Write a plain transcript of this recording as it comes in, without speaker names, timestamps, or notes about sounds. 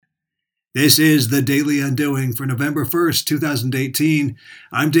This is the Daily Undoing for November 1st, 2018.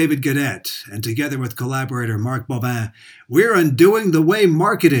 I'm David Gadet, and together with collaborator Mark Bobin, we're undoing the way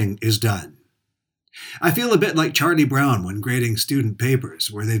marketing is done. I feel a bit like Charlie Brown when grading student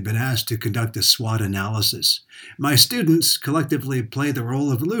papers, where they've been asked to conduct a SWOT analysis. My students collectively play the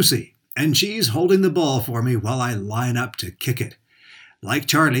role of Lucy, and she's holding the ball for me while I line up to kick it. Like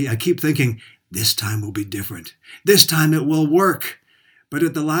Charlie, I keep thinking, this time will be different. This time it will work. But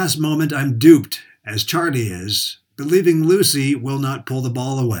at the last moment, I'm duped, as Charlie is, believing Lucy will not pull the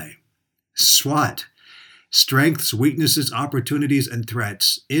ball away. SWOT, strengths, weaknesses, opportunities, and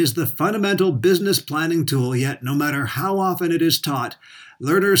threats, is the fundamental business planning tool, yet no matter how often it is taught,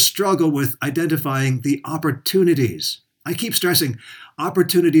 learners struggle with identifying the opportunities. I keep stressing,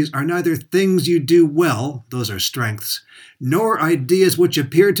 opportunities are neither things you do well, those are strengths, nor ideas which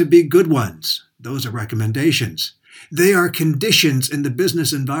appear to be good ones, those are recommendations. They are conditions in the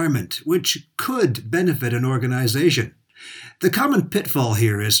business environment which could benefit an organization. The common pitfall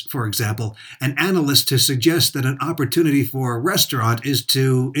here is, for example, an analyst to suggest that an opportunity for a restaurant is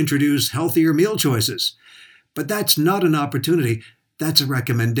to introduce healthier meal choices. But that's not an opportunity, that's a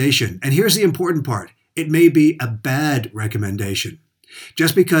recommendation. And here's the important part. It may be a bad recommendation.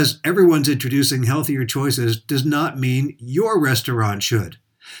 Just because everyone's introducing healthier choices does not mean your restaurant should.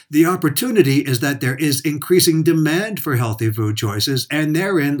 The opportunity is that there is increasing demand for healthy food choices, and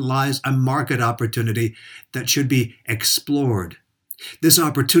therein lies a market opportunity that should be explored. This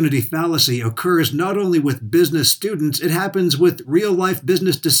opportunity fallacy occurs not only with business students, it happens with real-life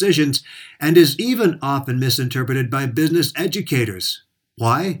business decisions and is even often misinterpreted by business educators.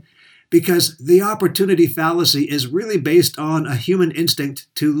 Why? Because the opportunity fallacy is really based on a human instinct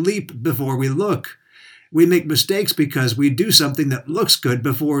to leap before we look. We make mistakes because we do something that looks good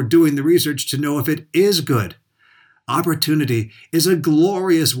before doing the research to know if it is good. Opportunity is a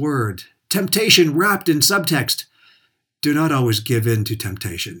glorious word, temptation wrapped in subtext. Do not always give in to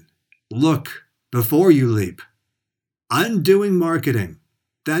temptation. Look before you leap. Undoing marketing,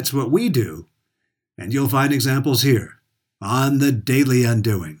 that's what we do. And you'll find examples here on the Daily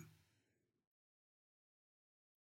Undoing.